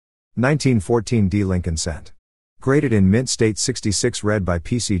1914 D Lincoln cent. Graded in mint state 66 red by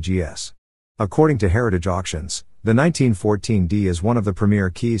PCGS. According to Heritage Auctions, the 1914 D is one of the premier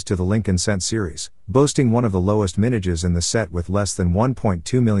keys to the Lincoln cent series, boasting one of the lowest mintages in the set with less than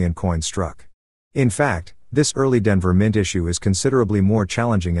 1.2 million coins struck. In fact, this early Denver mint issue is considerably more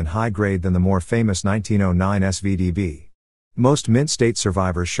challenging and high grade than the more famous 1909 SVDB. Most mint state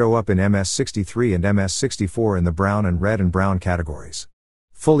survivors show up in MS63 and MS64 in the brown and brown categories.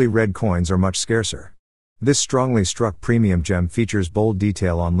 Fully red coins are much scarcer. This strongly struck premium gem features bold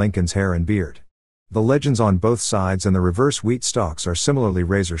detail on Lincoln's hair and beard. The legends on both sides and the reverse wheat stalks are similarly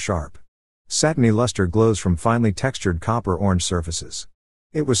razor sharp. Satiny luster glows from finely textured copper orange surfaces.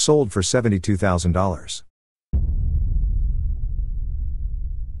 It was sold for $72,000.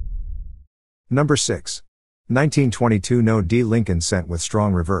 Number 6. 1922 No D Lincoln cent with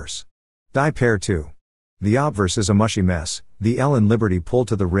strong reverse. Die pair 2. The obverse is a mushy mess, the L in Liberty pulled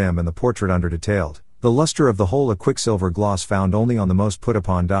to the rim and the portrait under-detailed, the luster of the whole a quicksilver gloss found only on the most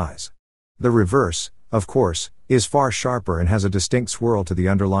put-upon dies. The reverse, of course, is far sharper and has a distinct swirl to the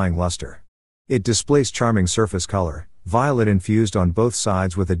underlying luster. It displays charming surface color, violet infused on both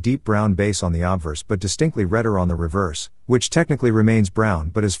sides with a deep brown base on the obverse but distinctly redder on the reverse, which technically remains brown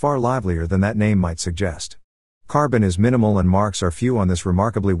but is far livelier than that name might suggest. Carbon is minimal and marks are few on this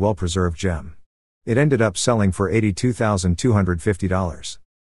remarkably well-preserved gem. It ended up selling for $82,250.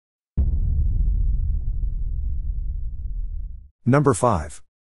 Number 5.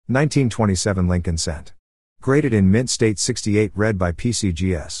 1927 Lincoln cent. Graded in mint state 68 red by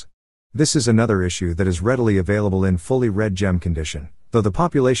PCGS. This is another issue that is readily available in fully red gem condition, though the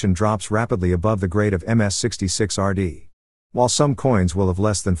population drops rapidly above the grade of MS66 RD. While some coins will have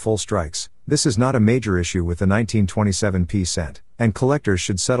less than full strikes, this is not a major issue with the 1927 P cent, and collectors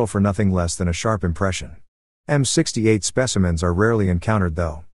should settle for nothing less than a sharp impression. M68 specimens are rarely encountered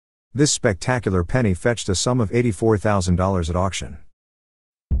though. This spectacular penny fetched a sum of $84,000 at auction.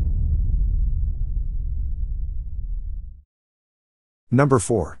 Number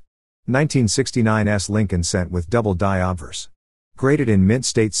 4. 1969 S Lincoln cent with double die obverse. Graded in mint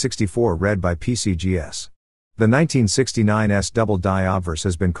state 64 red by PCGS. The 1969 S double die obverse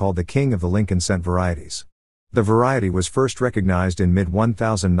has been called the king of the Lincoln cent varieties. The variety was first recognized in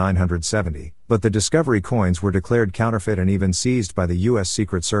mid-1970, but the Discovery coins were declared counterfeit and even seized by the U.S.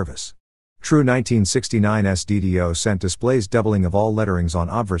 Secret Service. True 1969 SDDO cent displays doubling of all letterings on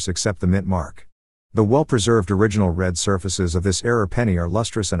obverse except the mint mark. The well-preserved original red surfaces of this era penny are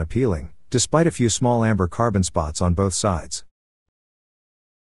lustrous and appealing, despite a few small amber carbon spots on both sides.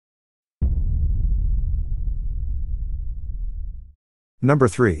 Number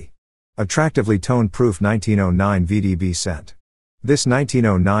 3. Attractively tone-proof 1909 VDB cent. This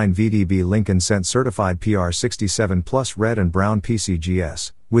 1909 VDB Lincoln cent certified PR 67 plus red and brown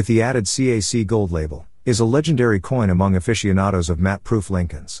PCGS, with the added CAC gold label, is a legendary coin among aficionados of matte-proof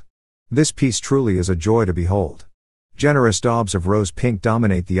Lincolns. This piece truly is a joy to behold. Generous daubs of rose pink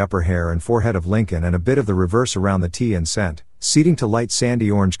dominate the upper hair and forehead of Lincoln and a bit of the reverse around the T and cent, seeding to light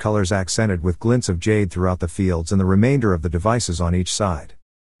sandy orange colors accented with glints of jade throughout the fields and the remainder of the devices on each side.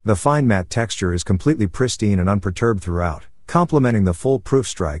 The fine matte texture is completely pristine and unperturbed throughout, complementing the full proof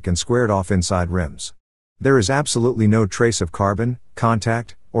strike and squared-off inside rims. There is absolutely no trace of carbon,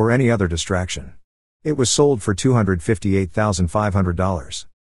 contact, or any other distraction. It was sold for $258,500.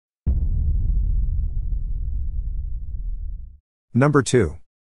 Number 2.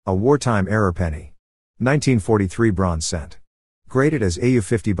 A wartime era penny. 1943 bronze cent. Graded as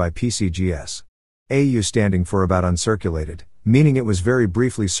AU50 by PCGS. AU standing for about uncirculated, meaning it was very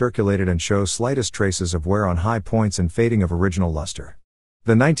briefly circulated and shows slightest traces of wear on high points and fading of original luster.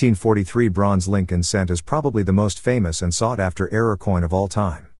 The 1943 bronze Lincoln cent is probably the most famous and sought-after era coin of all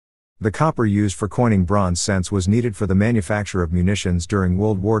time. The copper used for coining bronze cents was needed for the manufacture of munitions during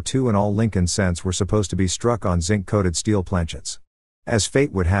World War II, and all Lincoln cents were supposed to be struck on zinc-coated steel planchets. As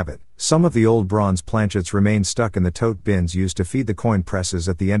fate would have it, some of the old bronze planchets remained stuck in the tote bins used to feed the coin presses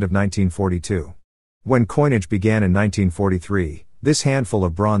at the end of 1942. When coinage began in 1943, this handful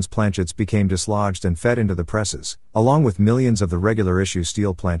of bronze planchets became dislodged and fed into the presses, along with millions of the regular issue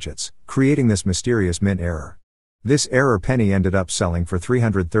steel planchets, creating this mysterious mint error. This error penny ended up selling for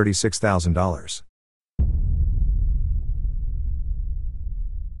 $336,000.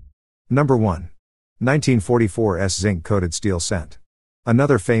 Number 1. 1944 S zinc-coated steel cent.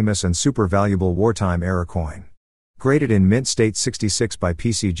 Another famous and super valuable wartime era coin. Graded in mint state 66 by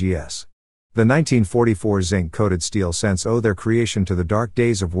PCGS. The 1944 zinc-coated steel cents owe their creation to the dark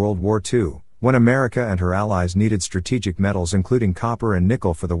days of World War II, when America and her allies needed strategic metals including copper and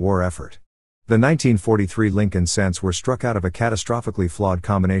nickel for the war effort. The 1943 Lincoln cents were struck out of a catastrophically flawed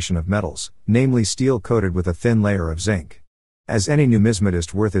combination of metals, namely steel coated with a thin layer of zinc. As any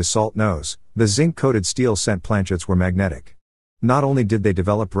numismatist worth his salt knows, the zinc-coated steel cent planchets were magnetic. Not only did they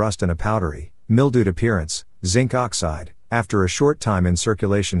develop rust and a powdery, mildewed appearance, zinc oxide, after a short time in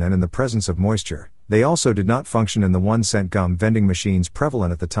circulation and in the presence of moisture, they also did not function in the 1-cent gum vending machines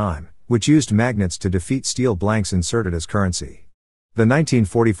prevalent at the time, which used magnets to defeat steel blanks inserted as currency. The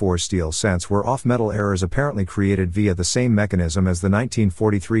 1944 steel cents were off-metal errors apparently created via the same mechanism as the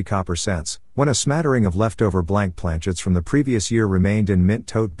 1943 copper cents, when a smattering of leftover blank planchets from the previous year remained in mint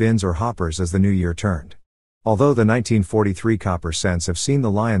tote bins or hoppers as the new year turned. Although the 1943 copper cents have seen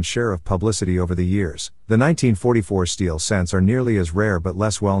the lion's share of publicity over the years, the 1944 steel cents are nearly as rare but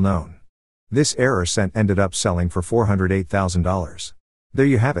less well known. This error cent ended up selling for $408,000. There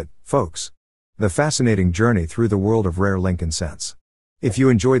you have it, folks. The fascinating journey through the world of rare Lincoln cents. If you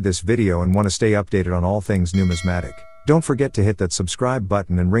enjoyed this video and want to stay updated on all things numismatic, don't forget to hit that subscribe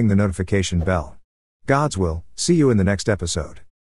button and ring the notification bell. God's will, see you in the next episode.